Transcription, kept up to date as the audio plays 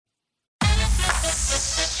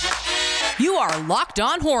You are Locked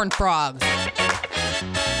On Horned Frogs,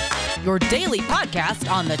 your daily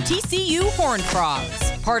podcast on the TCU Horned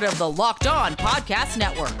Frogs, part of the Locked On Podcast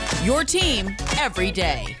Network, your team every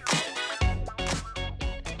day.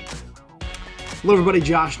 Hello, everybody.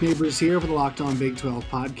 Josh Neighbors here for the Locked On Big 12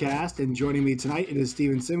 podcast, and joining me tonight it is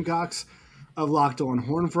Steven Simcox of Locked On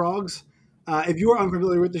Horned Frogs. If you are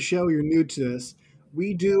unfamiliar with the show, you're new to this,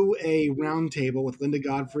 we do a roundtable with Linda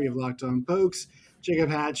Godfrey of Locked On Pokes, Jacob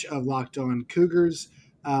Hatch of Locked On Cougars,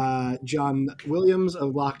 John Williams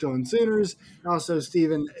of Locked On Sooners, and also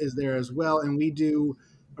Steven is there as well, and we do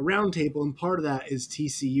a roundtable, and part of that is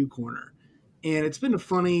TCU Corner. And it's been a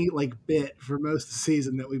funny bit for most of the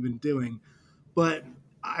season that we've been doing. But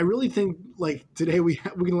I really think, today we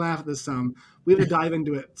can laugh at this some. We have to dive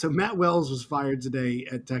into it. So Matt Wells was fired today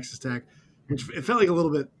at Texas Tech, which it felt like a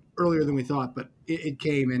little bit earlier than we thought, but it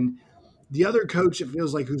came. And the other coach, it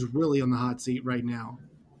feels like, who's really on the hot seat right now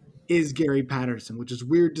is Gary Patterson, which is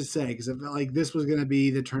weird to say because it felt like this was going to be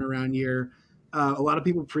the turnaround year. A lot of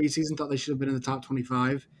people preseason thought they should have been in the top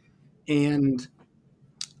 25. And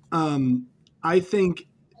I think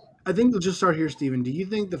we'll just start here, Steven. Do you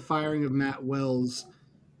think the firing of Matt Wells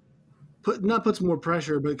puts more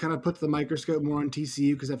pressure, but kind of puts the microscope more on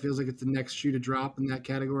TCU because that feels like it's the next shoe to drop in that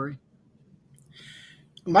category?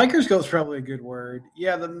 Microscope's probably a good word.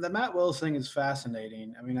 Yeah, the Matt Wells thing is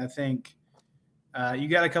fascinating. I mean, I think you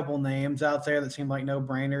got a couple names out there that seem like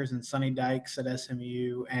no-brainers, and Sonny Dykes at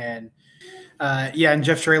SMU, and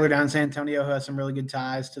Jeff Traylor down in San Antonio, who has some really good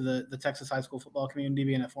ties to the Texas high school football community,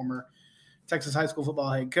 being a former Texas high school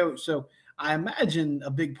football head coach. So I imagine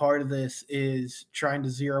a big part of this is trying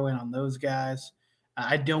to zero in on those guys.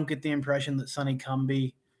 I don't get the impression that Sonny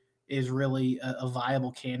Cumbie is really a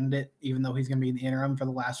viable candidate, even though he's going to be in the interim for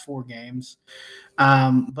the last 4 games.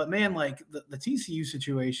 But man, the TCU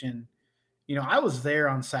situation, I was there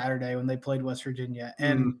on Saturday when they played West Virginia,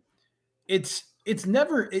 and it's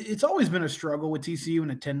always been a struggle with TCU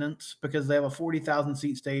in attendance because they have a 40,000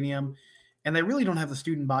 seat stadium. And they really don't have the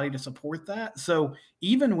student body to support that. So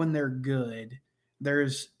even when they're good,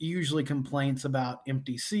 there's usually complaints about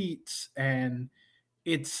empty seats, and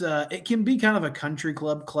it can be kind of a country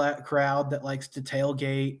club crowd that likes to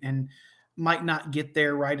tailgate and might not get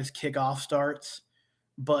there right as kickoff starts.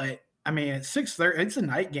 But I mean, at 6:30, it's a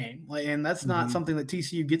night game, and that's not something that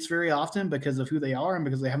TCU gets very often because of who they are and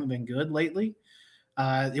because they haven't been good lately.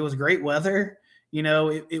 It was great weather.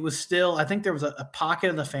 It was still – I think there was a pocket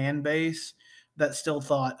of the fan base that still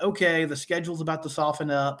thought, okay, the schedule's about to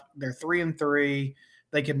soften up. They're 3-3.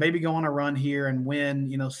 They could maybe go on a run here and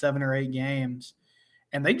win, 7 or 8 games.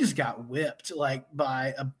 And they just got whipped,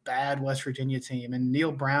 by a bad West Virginia team. And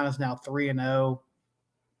Neil Brown is now 3-0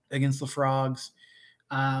 against the Frogs.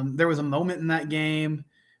 There was a moment in that game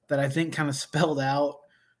that I think kind of spelled out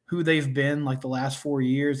who they've been, the last 4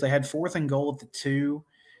 years. They had 4th and goal at the 2.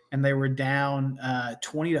 And they were down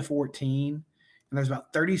 20-14. And there's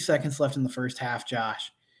about 30 seconds left in the first half,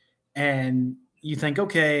 Josh. And you think,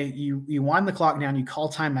 okay, you wind the clock down, you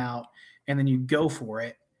call timeout, and then you go for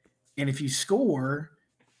it. And if you score,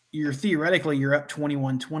 you're up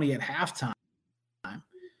 21-20 at halftime.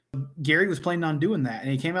 Gary was planning on doing that.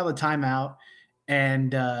 And he came out of the timeout,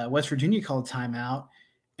 and West Virginia called timeout.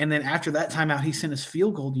 And then after that timeout, he sent his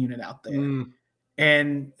field goal unit out there.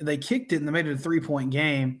 And they kicked it and they made it a 3-point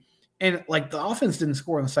game. And the offense didn't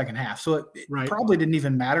score in the second half. So it probably didn't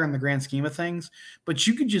even matter in the grand scheme of things. But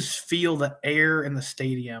you could just feel the air in the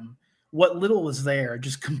stadium, what little was there,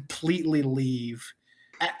 just completely leave.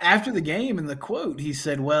 After the game, in the quote, he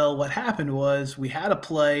said, well, what happened was we had a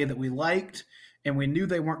play that we liked and we knew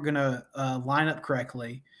they weren't going to line up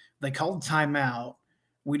correctly. They called timeout.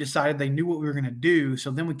 We decided they knew what we were going to do.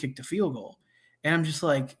 So then we kicked a field goal. And I'm just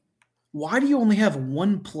like, why do you only have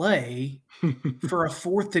one play for a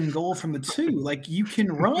 4th and goal from the 2? You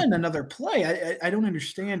can run another play. I don't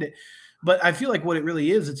understand it. But I feel like what it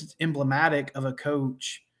really is, it's emblematic of a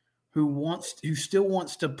coach who still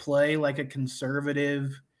wants to play like a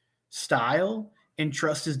conservative style and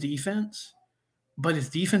trust his defense. But his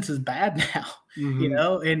defense is bad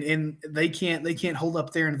now, and they can't hold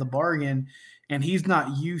up there into the bargain. And he's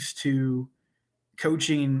not used to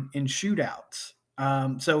coaching in shootouts.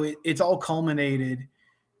 So it's all culminated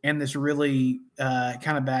in this really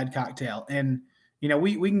kind of bad cocktail. And,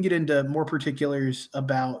 we can get into more particulars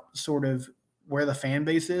about sort of where the fan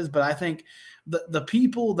base is, but I think the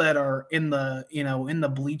people that are in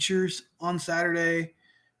the bleachers on Saturday,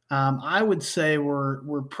 I would say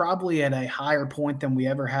we're probably at a higher point than we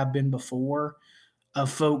ever have been before,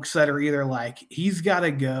 of folks that are either he's got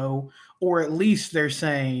to go, or at least they're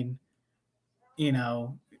saying,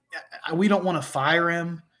 we don't want to fire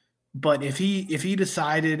him, but if he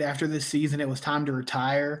decided after this season it was time to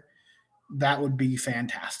retire, that would be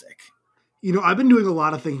fantastic. I've been doing a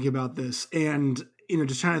lot of thinking about this, and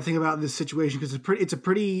just trying to think about this situation because it's a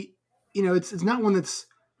pretty, it's not one that's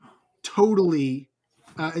totally,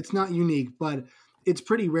 it's not unique, but it's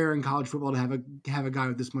pretty rare in college football to have a guy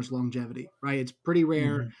with this much longevity, right? It's pretty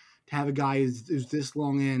rare to have a guy who's this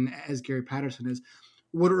long in as Gary Patterson is.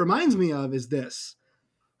 What it reminds me of is this.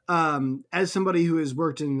 As somebody who has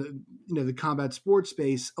worked in the combat sports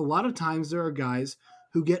space, a lot of times there are guys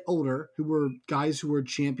who get older, who were guys who were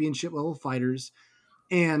championship level fighters,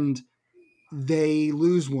 and they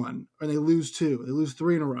lose one or they lose two, they lose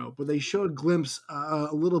three in a row, but they show a glimpse, a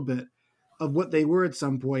little bit of what they were at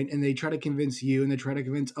some point, and they try to convince you, and they try to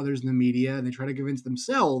convince others in the media, and they try to convince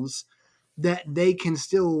themselves that they can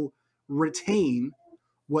still retain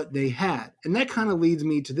what they had. And that kind of leads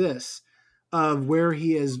me to this of where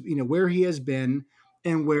he has been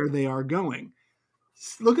and where they are going.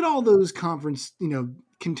 Look at all those conference,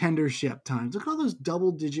 contendership times. Look at all those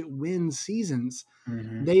double-digit win seasons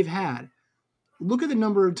they've had. Look at the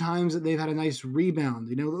number of times that they've had a nice rebound.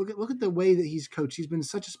 Look at the way that he's coached. He's been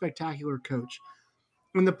such a spectacular coach.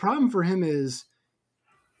 And the problem for him is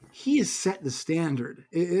he has set the standard.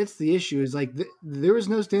 It's the issue. Is like there was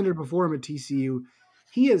no standard before him at TCU.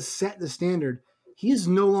 He has set the standard. He is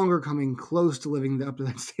no longer coming close to living up to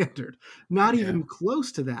that standard. Not even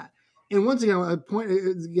close to that. And once again, I point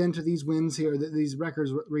again to these wins here, these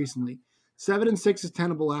records recently. 7-6 is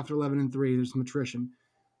tenable after 11-3. There's some attrition,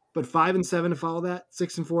 but 5-7 to follow that,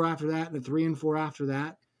 6-4 after that, and a 3-4 after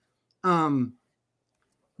that.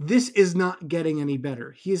 This is not getting any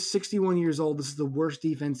better. He is 61 years old. This is the worst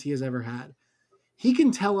defense he has ever had. He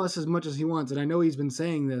can tell us as much as he wants, and I know he's been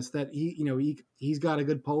saying this, that he's got a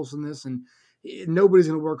good pulse in this, and nobody's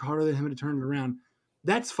going to work harder than him to turn it around.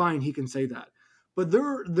 That's fine. He can say that. But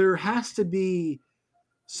there has to be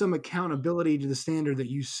some accountability to the standard that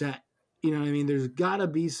you set. You know what I mean? There's got to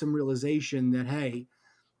be some realization that, hey,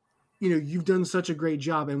 you've done such a great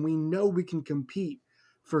job, and we know we can compete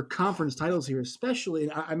for conference titles here, especially,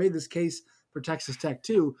 and I made this case for Texas Tech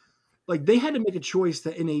too. Like, they had to make a choice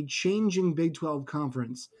that in a changing Big 12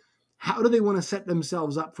 conference, how do they want to set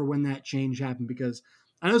themselves up for when that change happened? Because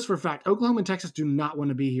I know this for a fact, Oklahoma and Texas do not want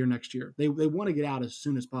to be here next year. They want to get out as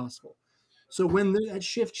soon as possible. So when that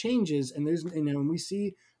shift changes and there's, and we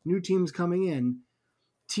see new teams coming in,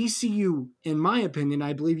 TCU, in my opinion,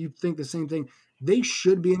 I believe you think the same thing, they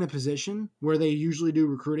should be in a position where they usually do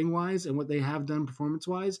recruiting-wise and what they have done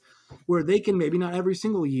performance-wise, where they can maybe not every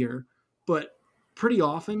single year, but pretty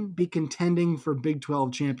often be contending for Big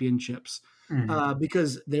 12 championships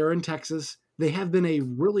because they're in Texas. They have been a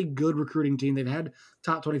really good recruiting team. They've had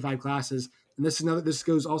top 25 classes. And this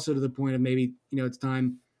goes also to the point of maybe, it's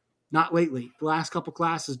time. Not lately. The last couple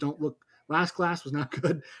classes last class was not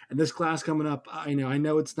good. And this class coming up, I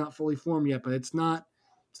know it's not fully formed yet, but it's not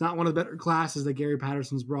one of the better classes that Gary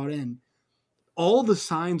Patterson's brought in. All the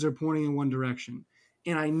signs are pointing in one direction.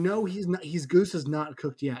 And I know his goose is not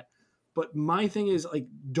cooked yet. But my thing is, like,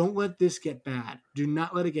 don't let this get bad. Do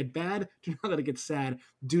not let it get bad. Do not let it get sad.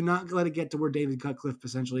 Do not let it get to where David Cutcliffe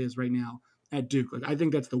essentially is right now at Duke. Like, I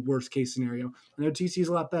think that's the worst case scenario. I know TC is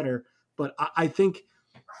a lot better, but I think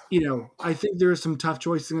there are some tough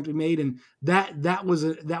choices that have to be made, and that was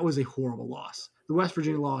a horrible loss. The West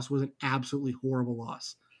Virginia loss was an absolutely horrible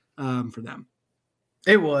loss for them.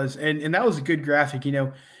 It was, and that was a good graphic.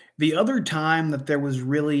 The other time that there was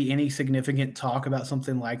really any significant talk about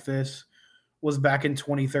something like this was back in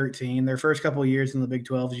 2013. Their first couple of years in the Big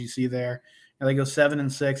 12, as you see there, and they go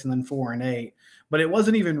 7-6 and then 4-8. But it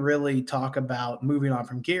wasn't even really talk about moving on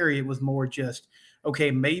from Gary. It was more just,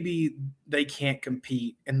 okay, maybe they can't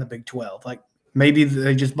compete in the Big 12. Like, maybe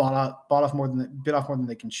they just bit off more than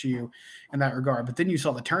they can chew in that regard. But then you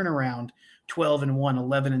saw the turnaround, 12-1,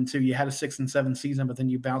 11-2. You had a 6-7 season, but then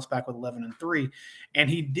you bounced back with 11-3. And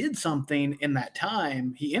he did something in that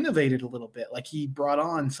time. He innovated a little bit. Like, he brought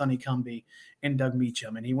on Sonny Cumbie and Doug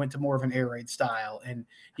Meacham, and he went to more of an air raid style. And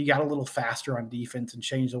he got a little faster on defense and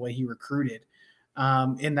changed the way he recruited.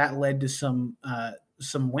 And that led to some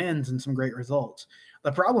wins and some great results.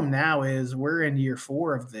 The problem now is we're in year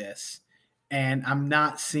 4 of this, and I'm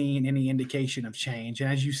not seeing any indication of change.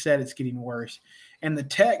 And as you said, it's getting worse. And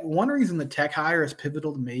one reason the Tech hire is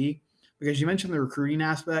pivotal to me, because you mentioned the recruiting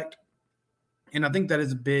aspect, and I think that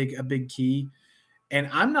is a big key. And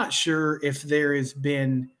I'm not sure if there has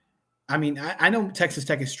been – I know Texas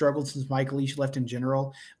Tech has struggled since Mike Leach left in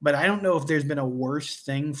general, but I don't know if there's been a worse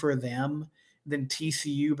thing for them than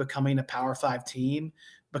TCU becoming a Power 5 team,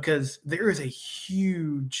 because there is a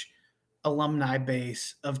huge alumni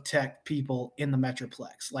base of Tech people in the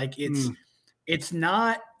Metroplex. Like it's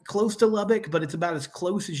not close to Lubbock, but it's about as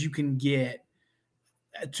close as you can get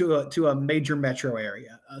to a major metro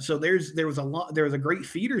area. So there was a great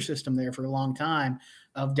feeder system there for a long time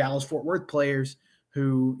of Dallas Fort Worth players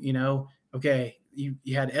who, okay, you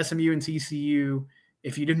had SMU and TCU.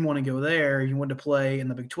 If you didn't want to go there, you wanted to play in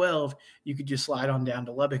the Big 12, you could just slide on down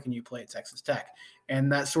to Lubbock and you play at Texas Tech.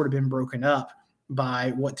 And that's sort of been broken up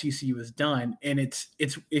by what TCU has done. And it's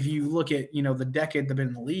if you look at, the decade they've been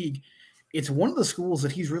in the league, it's one of the schools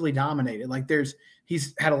that he's really dominated. Like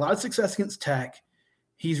he's had a lot of success against Tech.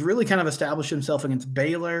 He's really kind of established himself against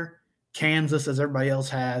Baylor, Kansas, as everybody else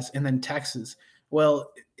has, and then Texas.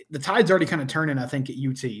 Well, the tide's already kind of turning, I think, at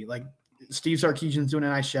UT. Like Steve Sarkisian's doing a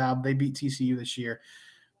nice job. They beat TCU this year.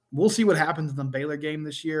 We'll see what happens in the Baylor game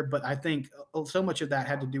this year, but I think so much of that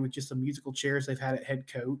had to do with just the musical chairs they've had at head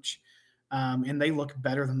coach, and they look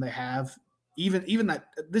better than they have. Even that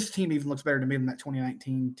this team even looks better to me than that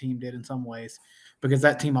 2019 team did in some ways, because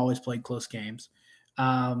that team always played close games.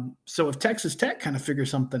 So if Texas Tech kind of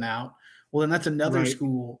figures something out, well, then that's another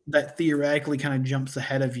school that theoretically kind of jumps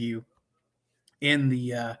ahead of you in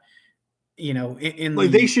the,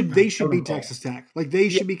 they should beat Texas Tech. Like they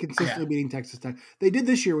should be consistently beating Texas Tech. They did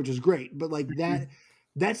this year, which is great, but like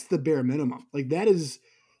that's the bare minimum. Like that's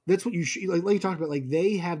what you should, like you talked about, like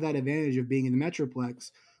they have that advantage of being in the Metroplex,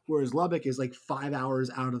 whereas Lubbock is like 5 hours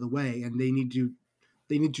out of the way, and they need to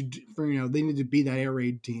be that air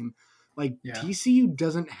raid team. Like TCU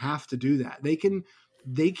doesn't have to do that.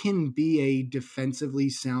 They can be a defensively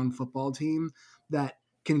sound football team that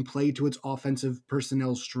can play to its offensive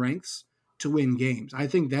personnel strengths to win games. I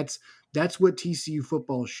think that's what TCU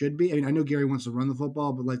football should be. I mean, I know Gary wants to run the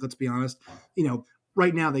football, but like, let's be honest,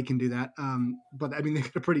 right now they can do that. But I mean, they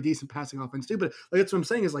got a pretty decent passing offense too. But like, that's what I'm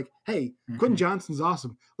saying is like, hey, Quentin Johnston's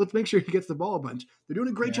awesome. Let's make sure he gets the ball a bunch. They're doing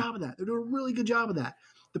a great job of that. They're doing a really good job of that.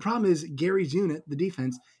 The problem is Gary's unit, the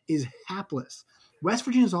defense, is hapless. West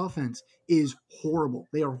Virginia's offense is horrible.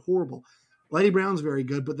 They are horrible. Letty Brown's very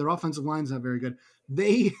good, but their offensive line's not very good.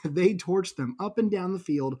 They torched them up and down the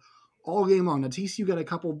field all game long. Now TCU got a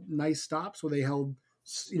couple nice stops where they held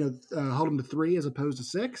them to 3 as opposed to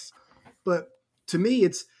 6. But to me,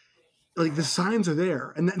 it's like the signs are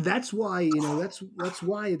there, and that's why that's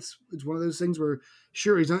why it's one of those things where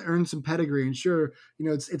sure he's earned some pedigree, and sure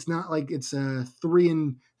it's not like it's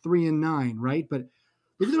 3-9, right? But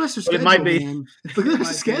look at the rest of the schedule. It might be. Man. Look at the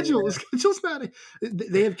schedule. The schedule's not.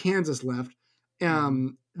 They have Kansas left.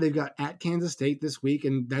 They've got at Kansas State this week,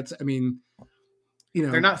 and that's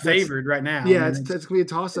they're not favored right now. Yeah, it's going to be a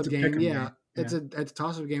toss-up game. Yeah. It's a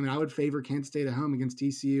toss-up game, and I would favor Kansas State at home against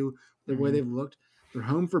TCU the way they've looked. They're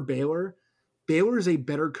home for Baylor. Baylor is a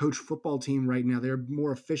better coached football team right now. They're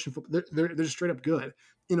more efficient. They're straight up good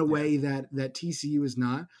in a way that TCU is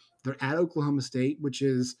not. They're at Oklahoma State, which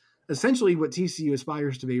is essentially what TCU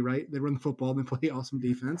aspires to be, right? They run the football and they play awesome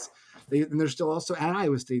defense. And they're still also at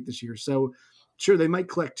Iowa State this year. So sure, they might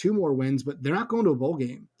collect 2 more wins, but they're not going to a bowl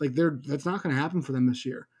game. Like that's not going to happen for them this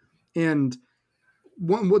year. And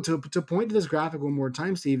to point to this graphic one more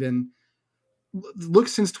time, Stephen, look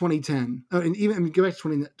since 2010, and go back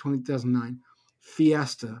to 2009,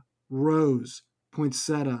 Fiesta, Rose,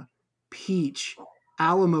 Poinsettia, Peach,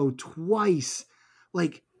 Alamo twice.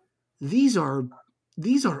 Like these are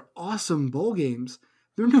awesome bowl games.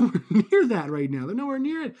 They're nowhere near that right now. They're nowhere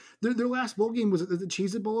near it. Their last bowl game was the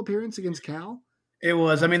Cheez-It Bowl appearance against Cal. It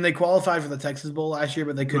was. I mean, they qualified for the Texas Bowl last year,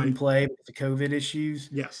 but they couldn't play with the COVID issues.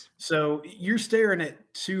 Yes. So you're staring at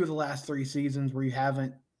 2 of the last 3 seasons where you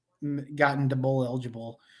haven't gotten to bowl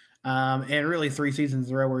eligible, and really 3 seasons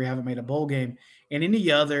in a row where you haven't made a bowl game. And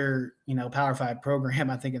any other, Power 5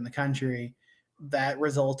 program, I think, in the country, that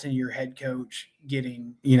results in your head coach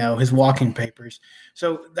getting, his walking papers.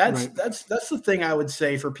 So that's the thing I would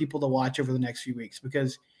say for people to watch over the next few weeks,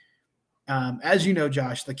 because as you know,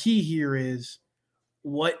 Josh, the key here is,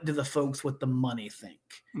 what do the folks with the money think?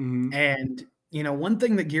 Mm-hmm. And, one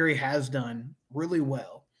thing that Gary has done really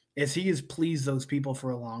well is he has pleased those people for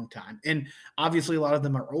a long time. And obviously a lot of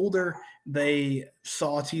them are older. They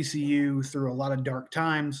saw TCU through a lot of dark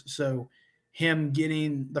times. So him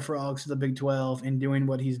getting the Frogs to the Big 12 and doing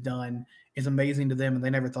what he's done is amazing to them, and they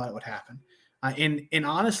never thought it would happen. And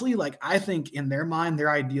honestly, like, I think in their mind, their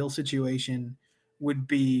ideal situation would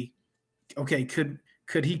be, okay, could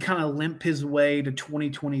he kind of limp his way to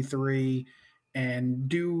 2023 and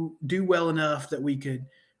do well enough that we could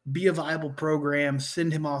be a viable program,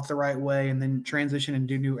 send him off the right way, and then transition and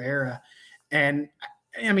do new era. And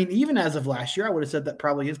I mean, even as of last year, I would have said that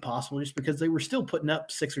probably is possible just because they were still putting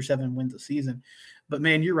up 6 or 7 wins a season. But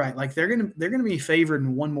man, you're right. Like they're gonna be favored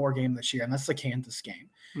in one more game this year, and that's the Kansas game.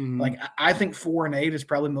 Like I think 4-8 is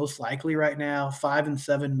probably most likely right now.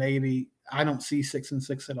 5-7 maybe. I don't see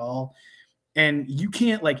 6-6 at all. And you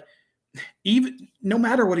can't like even no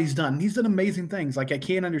matter what he's done amazing things. Like I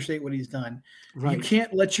can't understate what he's done. Right. You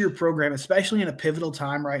can't let your program, especially in a pivotal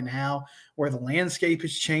time right now where the landscape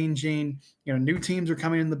is changing, new teams are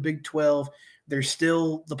coming in the Big 12. There's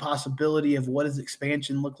still the possibility of what does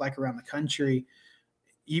expansion look like around the country.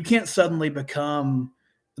 You can't suddenly become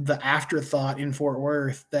the afterthought in Fort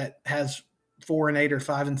Worth that has 4-8 or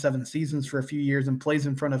 5-7 seasons for a few years and plays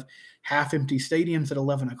in front of half empty stadiums at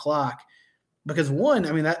 11 o'clock. Because one,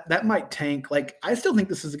 I mean, that might tank. Like, I still think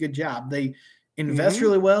this is a good job. They invest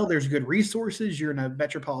really well. There's good resources. You're in a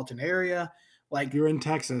metropolitan area. Like you're in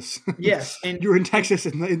Texas. Yes. And you're in Texas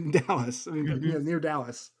in Dallas. I mean, near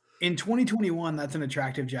Dallas. In 2021, that's an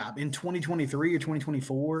attractive job. In 2023 or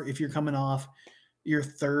 2024, if you're coming off your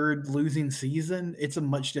third losing season, it's a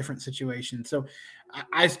much different situation. So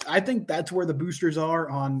I think that's where the boosters are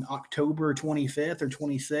on October 25th or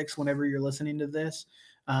 26th, whenever you're listening to this.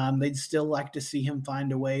 They'd still like to see him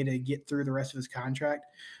find a way to get through the rest of his contract.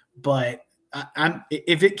 But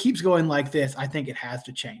if it keeps going like this, I think it has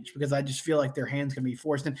to change because I just feel like their hands can be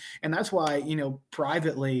forced. And that's why,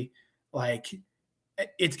 privately, like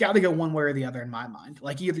it's got to go one way or the other in my mind.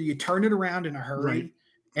 Like either you turn it around in a hurry, right,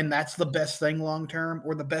 and that's the best thing long-term,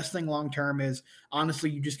 or the best thing long-term is honestly,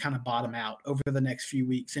 you just kind of bottom out over the next few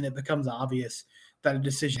weeks and it becomes obvious that a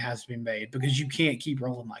decision has to be made because you can't keep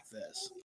rolling like this.